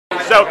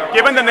So,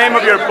 given the name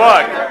of your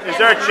book, is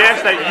there a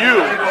chance that you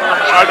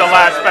are the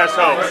last best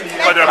hope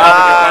for the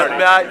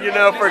Republican Party? You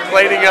know, for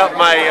cleaning up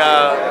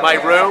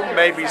my room,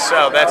 maybe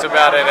so. That's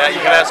about it.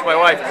 You can ask my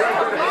wife.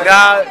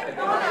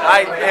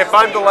 If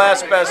I'm the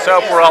last best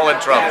hope, we're all in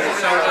trouble.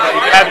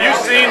 Have you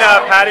seen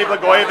Patty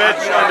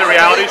Blagojevich on the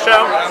reality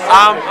show?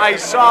 I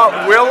saw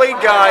Willie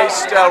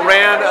Geist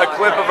ran a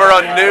clip of her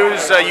on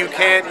news. You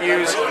can't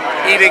use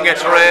eating a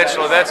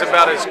tarantula. That's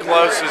about as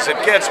close as it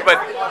gets.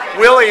 But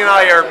Willie and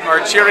I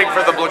are cheering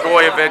for the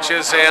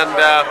Blagojeviches, and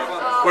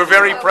we're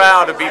very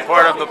proud to be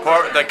part of the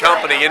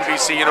company,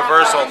 NBC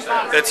Universal,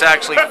 that's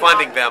actually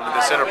funding them in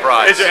this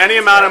enterprise. Is there any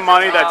amount of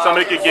money that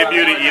somebody could give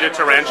you to eat a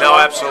tarantula? No,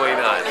 absolutely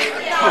not.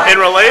 In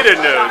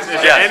related news, is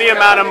there any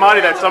amount of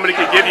money that somebody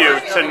could give you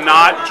to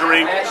not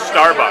drink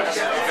Starbucks?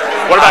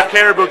 What about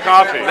Caribou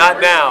coffee? Not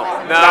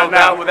now. No,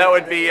 that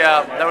would be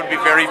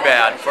very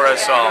bad for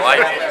us all.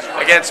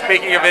 Again,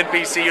 speaking of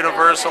NBC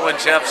Universal and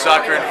Jeff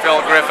Zucker and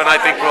Phil Griffin, I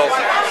think we'll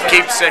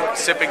keep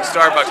sipping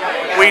Starbucks.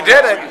 We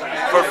did it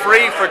for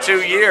free for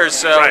 2 years,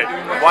 so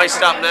why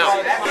stop now?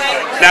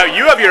 Now,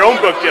 you have your own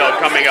book deal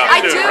coming up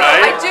too,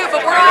 right? I do,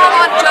 but we're all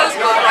on Joe's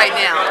book right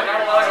now.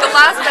 The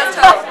Last Best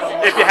Hope.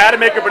 If you had to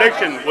make a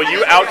prediction, will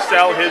you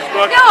outsell his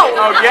book? No!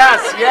 Oh,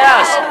 yes.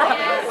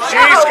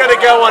 She's going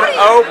to go on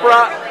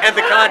Oprah, and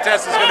the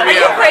contest is going to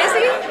be over. Are you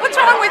crazy? What's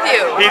wrong with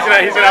you? He's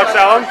gonna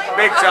outsell him?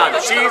 Big time.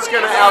 She's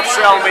going to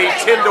outsell me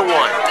 10 to 1.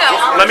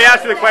 No. Let me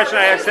ask you the question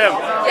I asked him.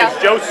 Yeah. Is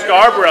Joe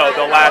Scarborough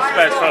the last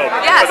best hope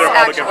for the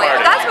Republican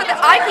Party? That's what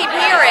I keep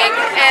hearing,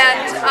 and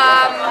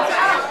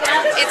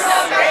it's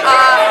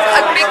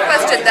a big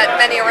question that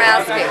many are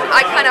asking.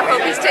 I kind of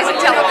hope he stays in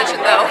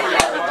television, though.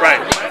 Right.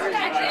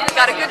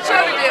 Got a good show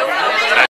to do.